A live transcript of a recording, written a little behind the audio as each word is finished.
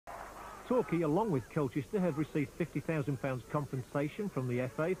Torquay, along with Colchester, have received £50,000 compensation from the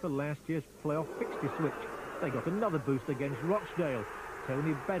FA for last year's playoff fixture switch. They got another boost against Rochdale.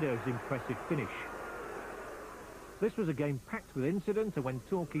 Tony Beddoes' impressive finish. This was a game packed with incident, and when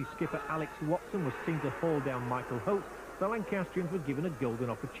Torquay skipper Alex Watson was seen to haul down Michael Holt, the Lancastrians were given a golden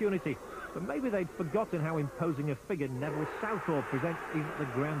opportunity. But maybe they'd forgotten how imposing a figure Neville Southall presents even at the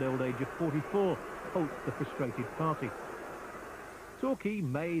grand old age of 44, Holt the frustrated party. Torquay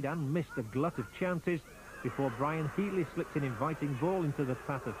made and missed a glut of chances before Brian Heatley slipped an inviting ball into the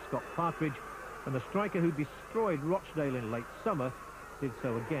path of Scott Partridge, and the striker who destroyed Rochdale in late summer did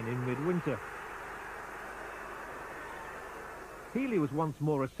so again in midwinter. Heatley was once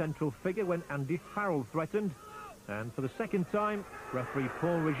more a central figure when Andy Farrell threatened, and for the second time, referee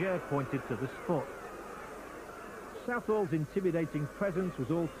Paul Roger pointed to the spot. Southall's intimidating presence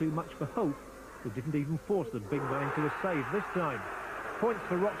was all too much for Hope, who didn't even force the big man into a save this time. Points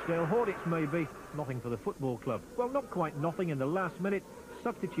for Rochdale, Hornets maybe, nothing for the football club. Well, not quite nothing. In the last minute,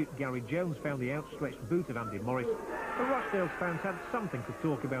 substitute Gary Jones found the outstretched boot of Andy Morris. The Rochdale's fans had something to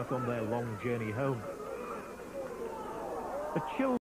talk about on their long journey home. A chill